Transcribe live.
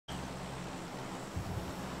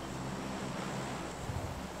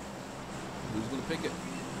Who's gonna pick it?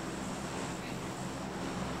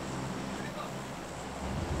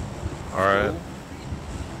 All right.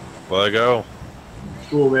 Let it go.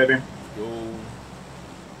 Cool, baby. Go.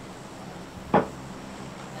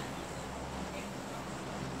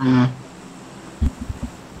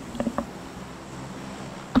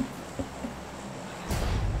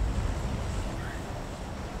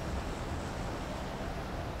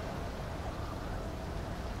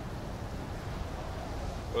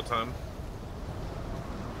 What time?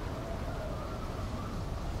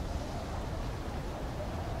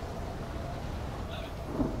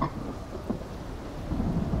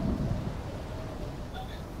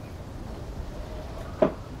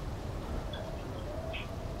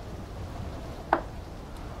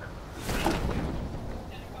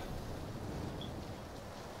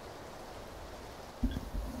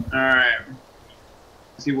 Alright.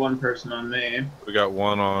 I see one person on me. We got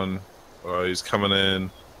one on. He's coming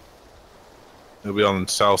in. He'll be on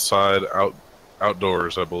the south side,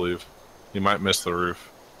 outdoors, I believe. He might miss the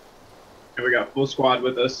roof. Okay, we got full squad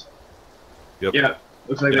with us. Yep. Yeah,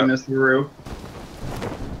 looks like they missed the roof.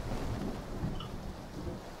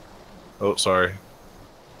 Oh, sorry.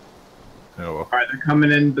 Oh, well. Alright, they're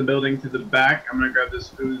coming in the building to the back. I'm gonna grab this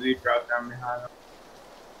Uzi, drop down behind them,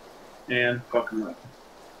 and fuck them up.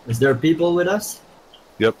 Is there people with us?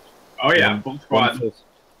 Yep. Oh yeah, full squad.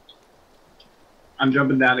 I'm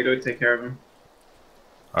jumping down to go take care of him.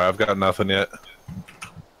 Alright, I've got nothing yet.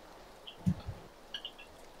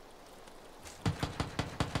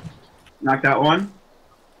 Knocked out one.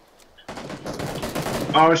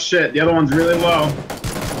 Oh shit, the other one's really low.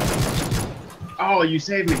 Oh, you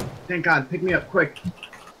saved me. Thank God. Pick me up quick.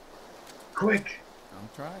 Quick. I'm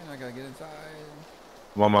trying. I gotta get inside.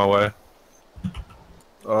 I'm on my way.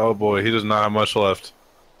 Oh boy, he does not have much left.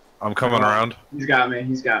 I'm coming around. He's got me.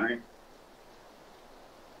 He's got me.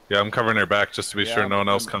 Yeah, I'm covering their back just to be sure no one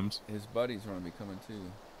else comes. His buddies are gonna be coming too.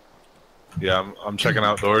 Yeah, I'm checking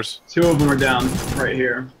outdoors. Two of them are down right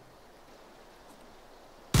here.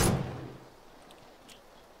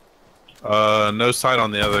 No sight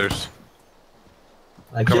on the others.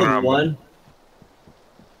 I killed one.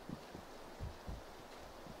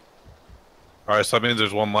 Alright, so that means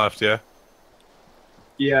there's one left, yeah?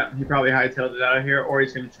 Yeah, he probably hightailed it out of here, or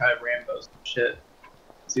he's gonna try to Rambo some shit.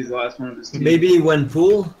 He's the last one of his team. Maybe when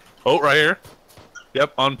pool? Oh, right here.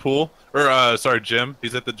 Yep, on pool. Or, sorry, gym.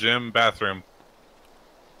 He's at the gym bathroom.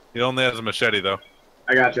 He only has a machete, though.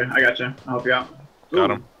 I gotcha. I gotcha. I'll help you out.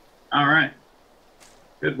 Got him. Alright.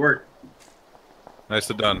 Good work.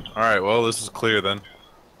 Nicely done. Alright, well, this is clear then.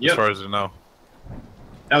 Yep. As far as I know.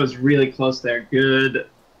 That was really close there. Good.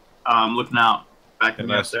 Looking out. Back in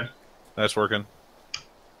Nice. there. Nice working.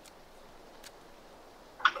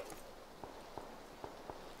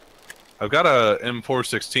 I've got a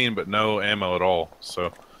M416, but no ammo at all. So,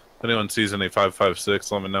 if anyone sees any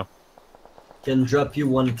 5.56, let me know. Can drop you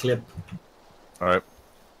one clip. Alright.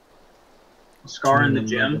 Scar in the I'm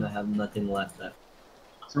gym. gonna have nothing left.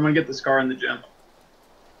 Someone get the scar in the gym.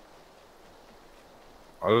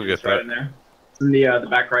 I'll go get It's right that. in there. It's in the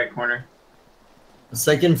back right corner. The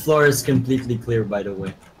second floor is completely clear, by the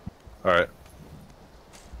way. Alright.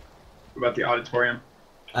 What about the auditorium?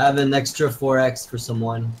 I have an extra 4x for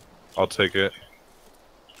someone. I'll take it.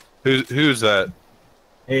 Who's that?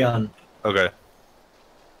 Aeon. Okay.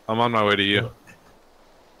 I'm on my way to you.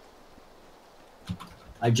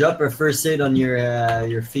 I drop a first aid on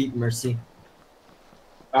your feet, Mercy.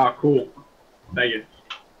 Oh, cool. Thank you.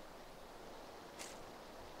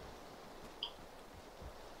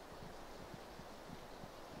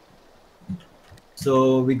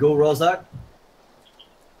 So we go Rozak?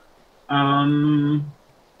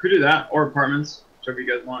 Could do that, or apartments, whichever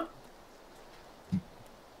you guys want.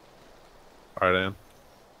 Alright, Ann.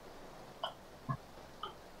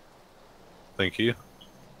 Thank you.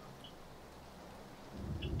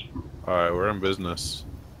 Alright, we're in business.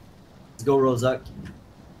 Let's go Rozak.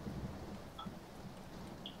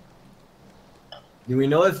 Do we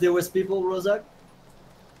know if there was people, Rozak?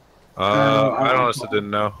 I honestly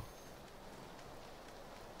didn't know.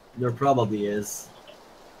 There probably is.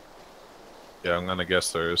 Yeah, I'm gonna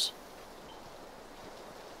guess there is.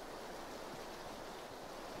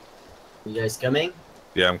 You guys coming?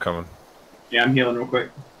 Yeah, I'm coming. Yeah, I'm healing real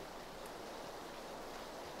quick.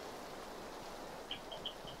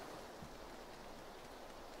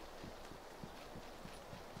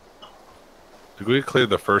 Did we clear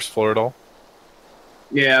the first floor at all?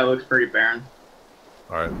 Yeah, it looks pretty barren.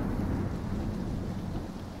 Alright.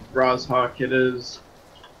 Rozhawk it is.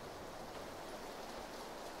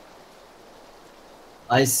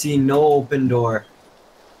 I see no open door.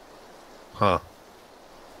 Huh.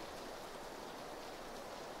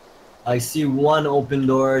 I see one open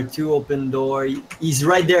door, two open door. He's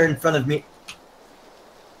right there in front of me.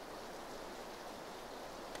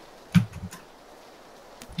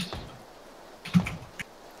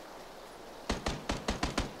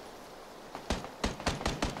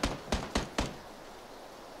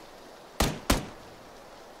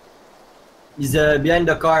 He's behind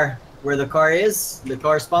the car, where the car is, the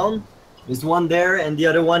car spawn. There's one there, and the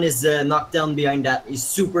other one is knocked down behind that. He's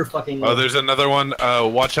super fucking low. Oh, there's another one.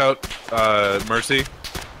 Watch out, Mercy.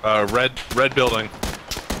 Red building.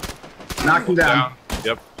 Knocked him down.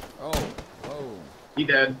 Yep. Oh, whoa. He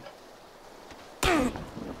dead.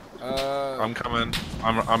 I'm coming.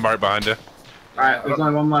 I'm right behind you. Alright, there's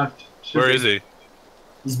only one left. Where is he?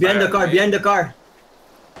 He's behind the car, behind the car.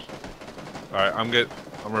 Alright, I'm good.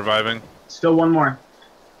 I'm reviving. Still one more.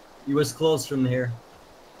 He was close from here.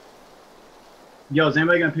 Yo, is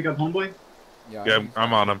anybody gonna pick up Homeboy? Yeah,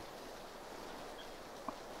 I'm on him.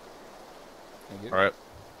 Alright.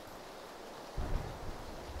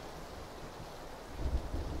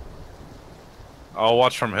 I'll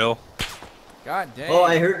watch from hill. God dang. Oh,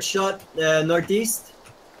 I heard shot northeast.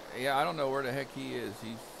 Yeah, I don't know where the heck he is.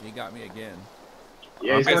 He got me again.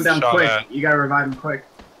 Yeah, he's going down quick. You gotta revive him quick.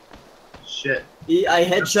 Shit. I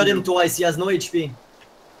headshot him twice. He has no HP.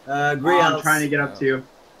 Gray house. I'm trying to get up to you.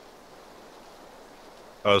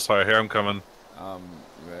 Oh, sorry. Here I'm coming. I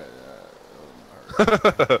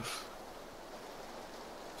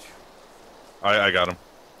got him.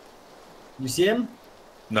 You see him?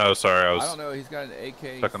 No, sorry. I don't know. He's got an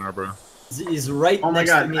AK. Checking our bro. He's right Oh my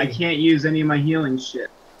next to god, me. I can't use any of my healing shit.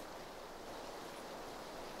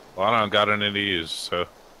 Well, I don't got any to use, so.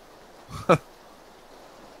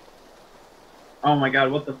 Oh my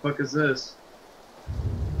god, what the fuck is this?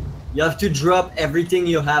 You have to drop everything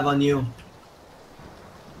you have on you.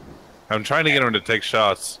 I'm trying to get him to take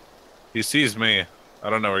shots. He sees me. I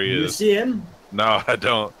don't know where he is. You see him? No, I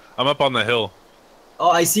don't. I'm up on the hill. Oh,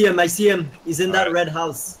 I see him. I see him. He's in that Alright. red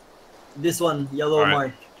house. This one, yellow Alright.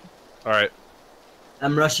 mark. Alright.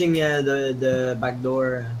 I'm rushing the back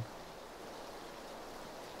door.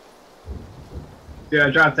 Dude, I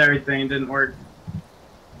dropped everything, it didn't work.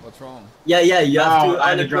 What's wrong? Yeah, you have to I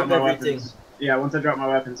had to unequip drop my everything. weapons. Yeah, once I drop my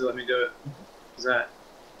weapons, it let me do it. What's that?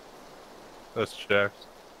 That's jacked.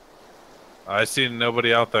 I see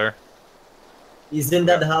nobody out there. He's in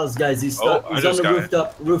that house, guys. He's stuck. I He's on just the got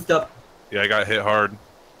rooftop. Rooftop. Yeah, I got hit hard.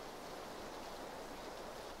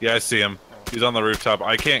 Yeah, I see him. He's on the rooftop.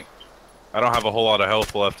 I don't have a whole lot of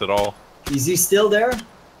health left at all. Is he still there?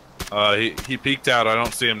 He peeked out. I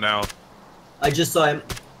don't see him now. I just saw him.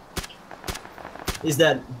 He's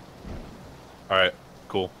dead. Alright,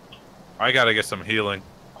 cool. I gotta get some healing.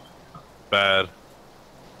 Bad.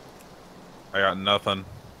 I got nothing.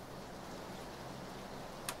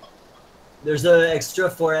 There's an extra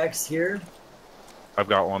 4x here. I've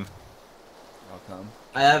got one. I'll come.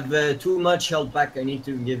 I have too much health back. I need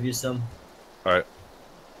to give you some. Alright.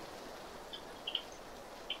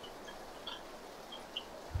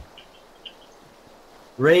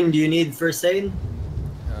 Rain, do you need first aid?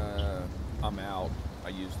 I'm out. I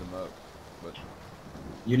used them up, but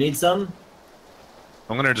You need some?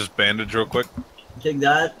 I'm gonna just bandage real quick. Take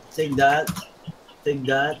that. Take that. Take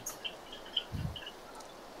that.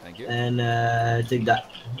 thank you. And take that.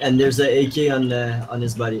 And there's a AK on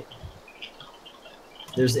his body.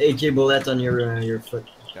 There's AK bullet on your foot.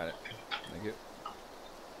 Got it. Thank you.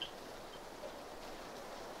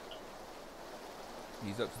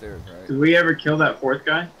 He's upstairs, right? Did we ever kill that fourth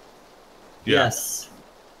guy? Yeah. Yes.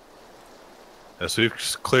 Yeah, so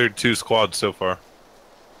we've cleared 2 squads so far.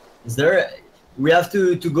 Is there? We have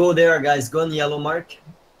to go there, guys. Go on yellow mark.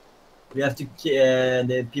 We have to.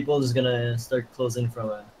 The people is gonna start closing from.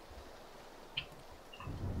 I'm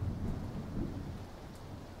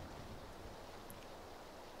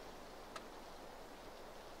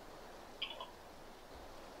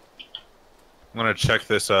gonna check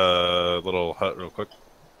this little hut real quick.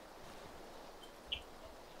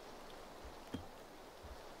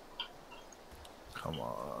 Come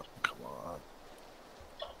on, come on.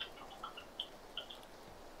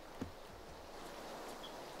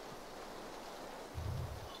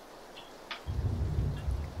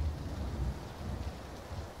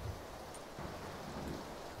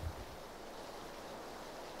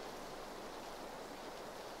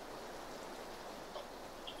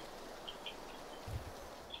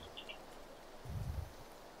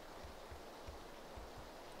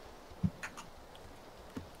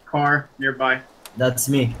 Car nearby. That's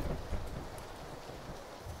me.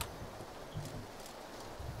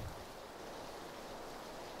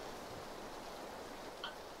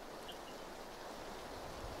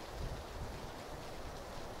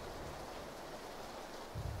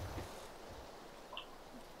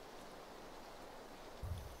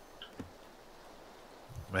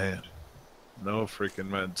 Man, no freaking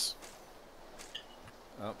meds.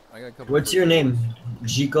 Oh, I got a couple. What's your name?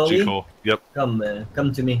 G. G Coley? Cole. Yep, Come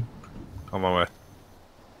to me. on my way.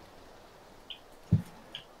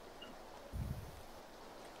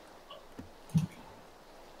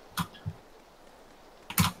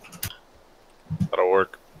 That'll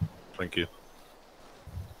work. Thank you.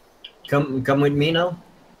 Come with me now.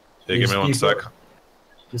 Yeah, give me one sec.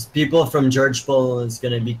 There's people from George Paul is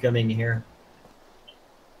gonna be coming here.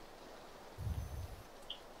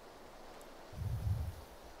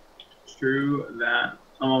 True that.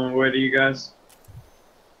 I'm on my way to you guys.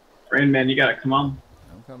 Rain Man, you gotta come on.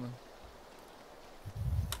 I'm coming.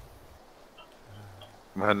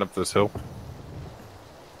 I'm heading up this hill.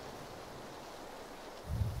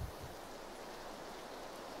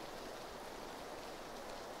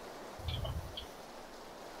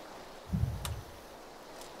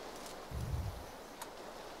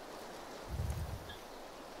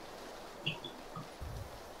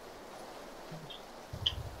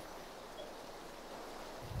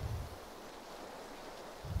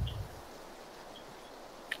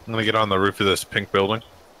 I'm gonna get on the roof of this pink building.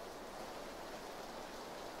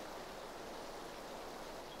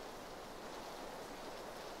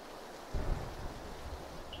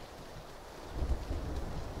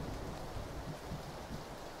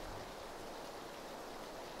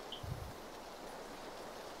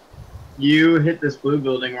 You hit this blue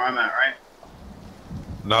building where I'm at, right?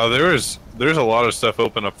 No, there's a lot of stuff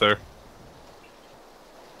open up there.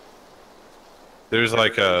 There's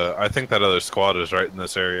like I think that other squad is right in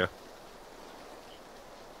this area.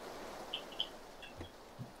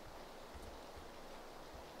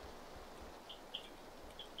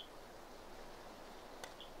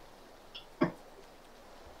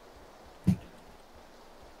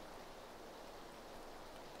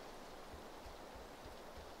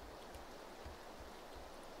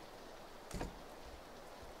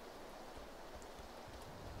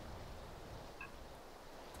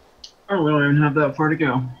 Oh, we don't even have that far to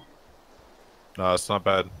go. No, it's not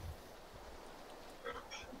bad.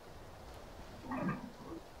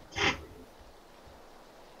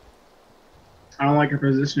 I don't like our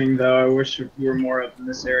positioning though. I wish we were more up in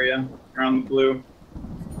this area around the blue.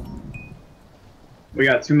 We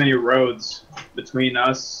got too many roads between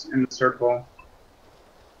us and the circle.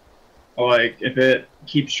 Like, if it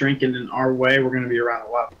keeps shrinking in our way, we're gonna be around a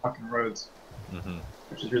lot of fucking roads. Mm-hmm.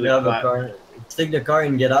 Which is really You have a flat. car. Take the car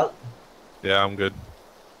and get out. Yeah, I'm good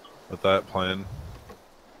with that plan.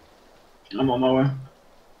 I'm on my way.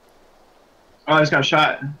 Oh, I just got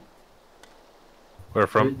shot. Where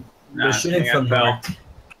from? Nah, They're shooting I from fell. north.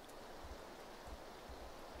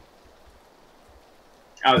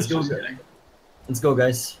 I was Let's just go. kidding. Let's go,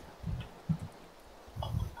 guys.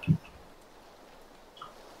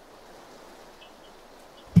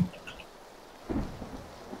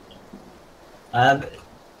 I have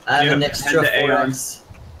Yeah, an extra head to AR. 4x.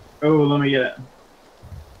 Oh, let me get it.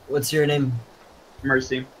 What's your name?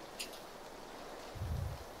 Mercy.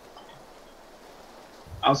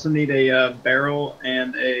 I also need a barrel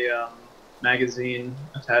and a magazine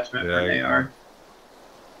attachment for an Yeah, AR.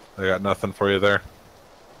 I got nothing for you there.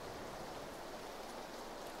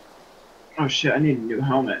 Oh shit, I need a new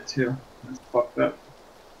helmet too. That's fucked up.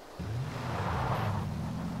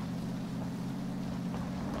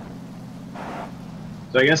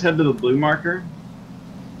 So I guess head to the blue marker.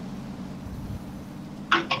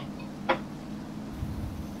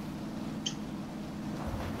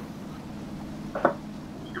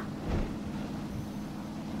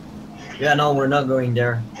 Yeah, no, we're not going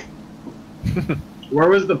there. Where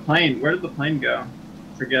was the plane? Where did the plane go?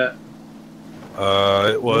 Forget.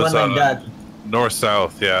 It was One like that.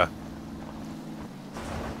 north-south, yeah.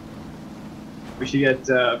 We should get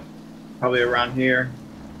probably around here,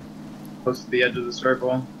 close to the edge of the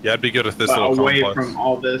circle, Yeah, it'd be good if this but little away complex. from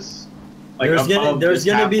all this. Like there's above gonna this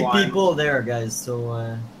half be line. people there, guys.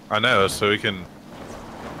 So I know, so we can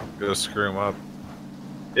go screw them up.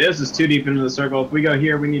 This is too deep into the circle. If we go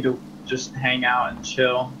here, we need to just hang out and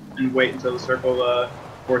chill and wait until the circle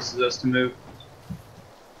forces us to move.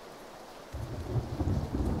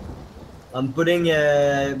 I'm putting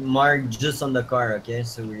a mark just on the car. Okay,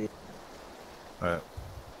 so we. Alright.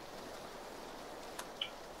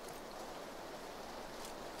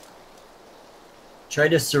 Try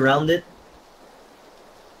to surround it.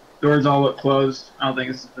 Doors all look closed. I don't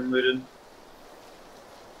think this has been looted.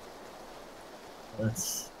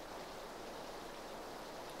 That's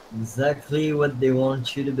exactly what they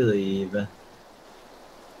want you to believe.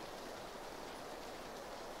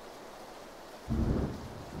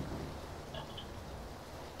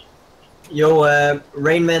 Yo,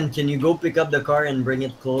 Rainman, can you go pick up the car and bring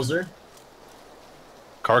it closer?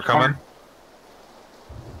 Car coming.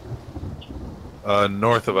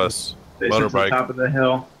 North of us. Facing to the Motorbike. top of the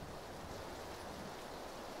hill.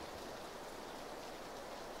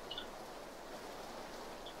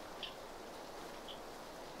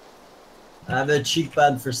 I have a cheek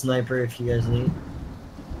pad for sniper if you guys need.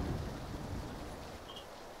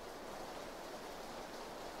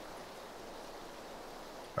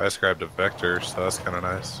 I just grabbed a Vector, so that's kind of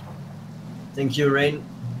nice. Thank you, Rain.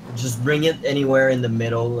 Just bring it anywhere in the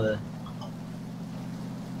middle.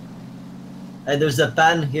 Hey, there's a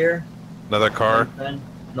pan here. Another car. Pan.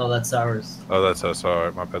 No, that's ours. Oh, that's us. All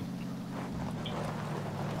right, my bad.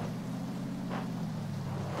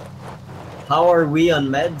 How are we on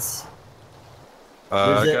meds?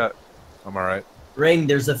 I'm all right. Rain,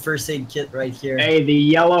 there's a first aid kit right here. Hey, the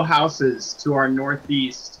yellow houses to our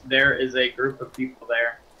northeast. There is a group of people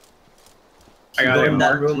there. I got in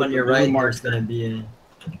that room with on the your blue right. marker. There's gonna be a...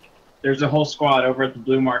 There's a whole squad over at the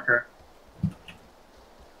blue marker.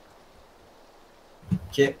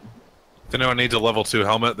 Okay. If anyone needs a level 2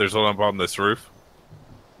 helmet, there's one up on this roof.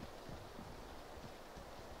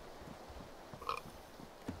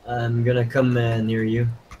 I'm gonna come near you.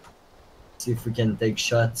 See if we can take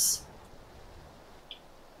shots.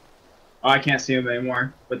 Oh, I can't see them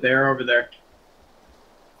anymore, but they're over there.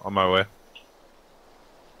 On my way.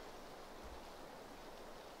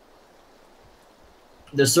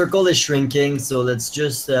 The circle is shrinking, so let's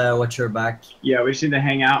just watch our back. Yeah, we just need to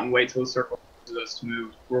hang out and wait till the circle forces us to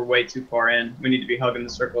move. We're way too far in. We need to be hugging the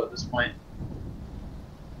circle at this point.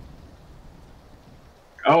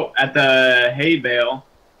 Oh, at the hay bale,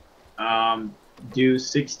 do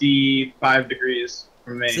 65 degrees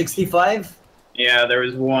from me. 65? Yeah, there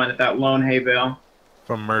was one at that lone hay bale.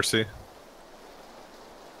 From Mercy.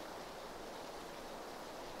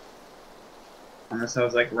 Unless that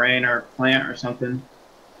was like rain or plant or something.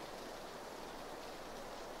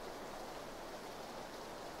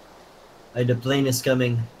 The plane is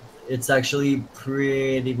coming. It's actually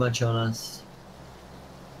pretty much on us.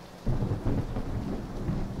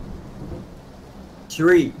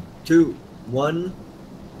 3, 2, 1,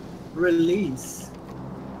 release.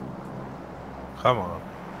 Come on.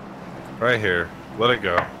 Right here. Let it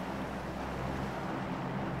go.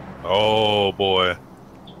 Oh boy.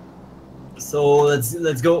 So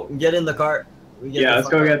let's go get in the car. Yeah, let's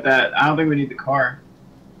go get that. I don't think we need the car.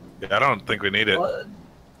 Yeah, I don't think we need it.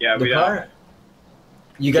 Yeah, The we car? don't.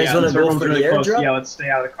 You guys Yeah, want to go circle's for really the close. airdrop? Yeah, let's stay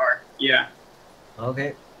out of the car. Yeah.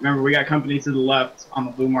 Okay. Remember, we got company to the left on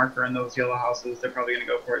the blue marker and those yellow houses. They're probably going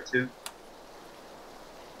to go for it too.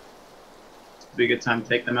 It'd be a good time to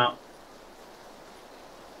take them out.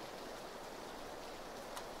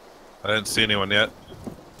 I didn't see anyone yet.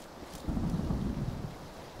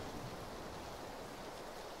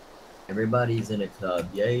 Everybody's in a club.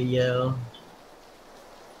 Yeah, yeah.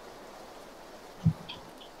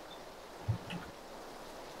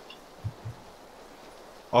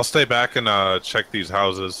 I'll stay back and check these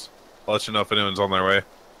houses. I'll let you know if anyone's on their way.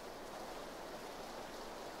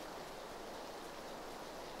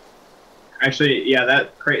 Actually, yeah,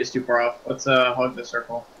 that crate is too far off. Let's hug the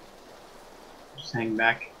circle. Just hang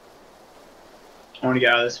back. I want to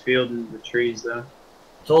get out of this field and the trees, though.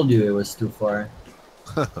 Told you it was too far.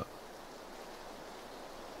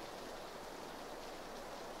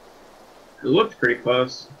 It looked pretty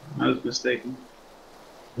close. I was mistaken.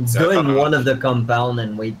 Let's Yeah, go I in thought- one of the compound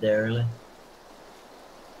and wait there.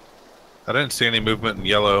 I didn't see any movement in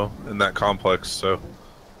yellow in that complex, so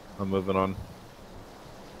I'm moving on.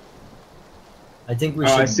 I think we Oh,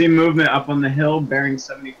 I should. see movement up on the hill, bearing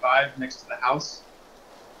 75 next to the house.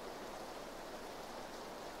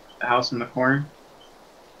 The house in the corner.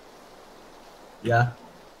 Yeah.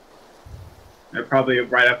 They're probably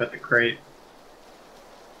right up at the crate.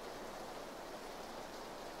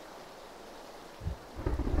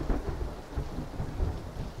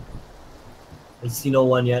 I see no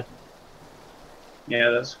one yet. Yeah,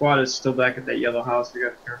 the squad is still back at that yellow house. We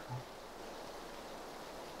gotta be careful.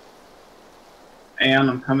 And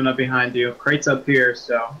I'm coming up behind you. Crate's up here,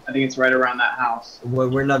 so I think it's right around that house.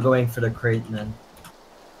 We're not going for the crate, man.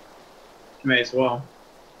 May as well.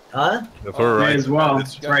 Huh? If we're May right, as well.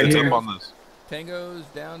 it's right it's here. up on this. Tango's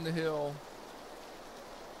down the hill.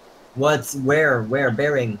 What's where? Where?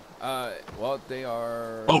 Bearing? Well, they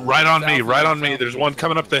are. Oh, right on me, south- right on me. south- There's one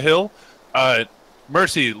coming up the hill.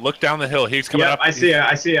 Mercy, look down the hill. He's coming Yep, up. I see ya.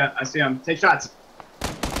 I see ya. I see him. Take shots.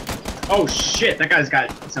 Oh shit! That guy's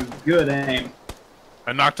got some good aim.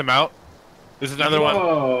 I knocked him out. There's another one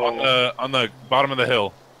on the bottom of the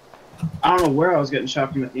hill. I don't know where I was getting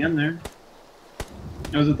shot from at the end there.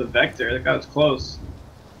 It was with the Vector. That guy was close.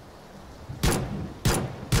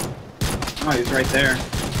 Oh, he's right there.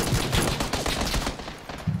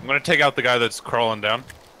 I'm gonna take out the guy that's crawling down.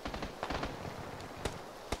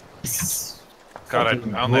 God, I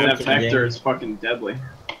only That have Vector is fucking deadly.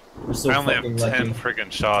 We're so I only have fucking 10 lucky.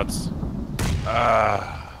 friggin' shots.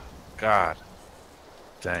 Ah, God.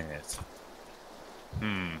 Dang it.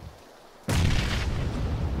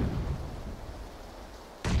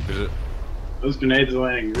 Is it? Those grenades are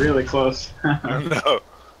landing really close. No,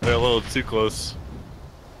 they're a little too close.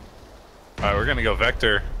 Alright, we're gonna go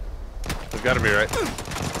Vector. We've gotta be right.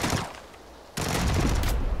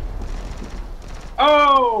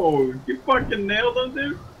 Oh! You fucking nailed him,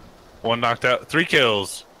 dude. One knocked out. 3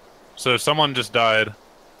 kills. So someone just died.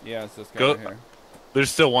 Yeah, it's this guy Go- right here.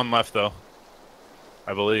 There's still one left, though.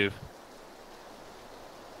 I believe.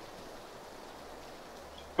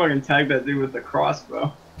 Fucking tag that dude with the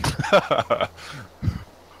crossbow. I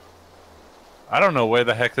don't know where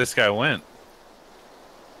the heck this guy went.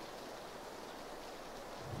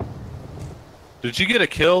 Did you get a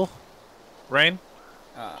kill, Rain?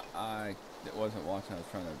 I wasn't watching. I was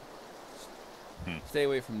trying to stay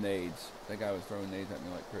away from nades. That guy was throwing nades at me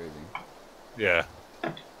like crazy. Yeah.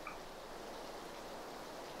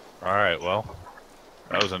 Alright, well.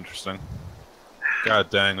 That was interesting. God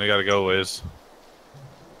dang, we gotta go ways.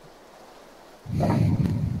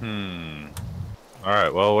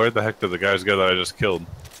 Alright, well, where the heck did the guys go that I just killed?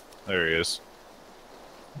 There he is.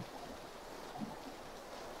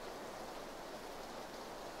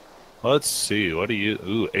 Let's see, what do you...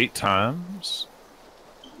 Ooh, 8 times?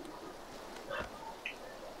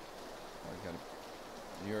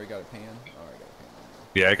 You already got a pan? Oh, I got a pan.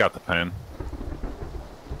 Yeah, I got the pen.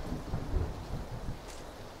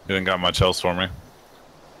 You didn't got much else for me.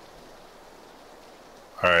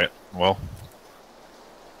 Alright, well.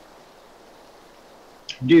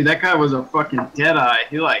 Dude, that guy was a fucking deadeye.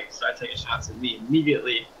 He like started taking shots at me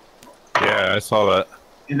immediately. Yeah, I saw that.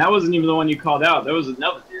 And that wasn't even the one you called out. There was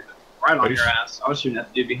another dude right on your ass. I was shooting at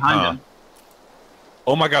the dude behind him.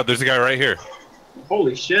 Oh my god, there's a guy right here.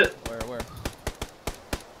 Holy shit. Where?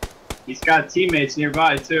 He's got teammates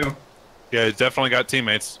nearby too. Yeah, he's definitely got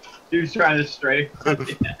teammates. Dude's trying to stray.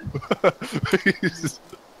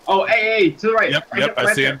 Oh, hey, to the right. Yep, right yep, there,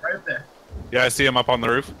 I see there, him. Right up there. Yeah, I see him up on the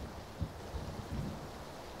roof.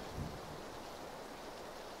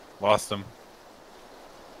 Lost him.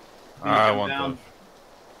 I Come want down. them.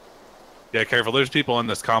 Yeah, careful. There's people in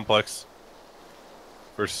this complex.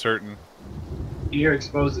 For certain. You're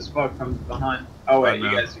exposed as fuck from behind. Oh wait,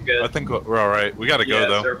 you guys are good. I think we're alright. We gotta go,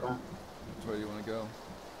 though. Circle. Where do you want to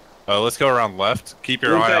go? Let's go around left. Keep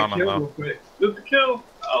your Loot eye that on them, kill though. real quick. Loot the kill.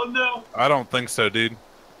 Oh no. I don't think so, dude.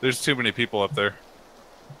 There's too many people up there.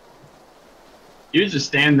 You're just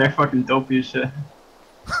standing there fucking dopey as shit.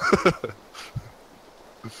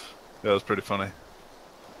 That was pretty funny.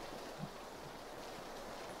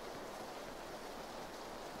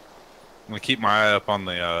 I'm gonna keep my eye up on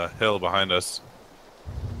the hill behind us.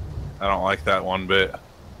 I don't like that one bit.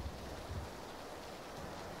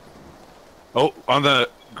 Oh, on the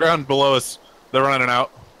ground below us. They're running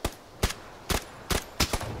out.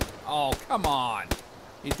 Oh, come on.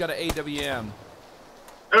 He's got an AWM.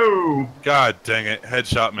 Oh, God dang it.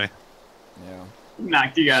 Headshot me. Yeah.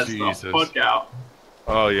 knocked you guys Jesus. the fuck out.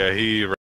 Oh, yeah, he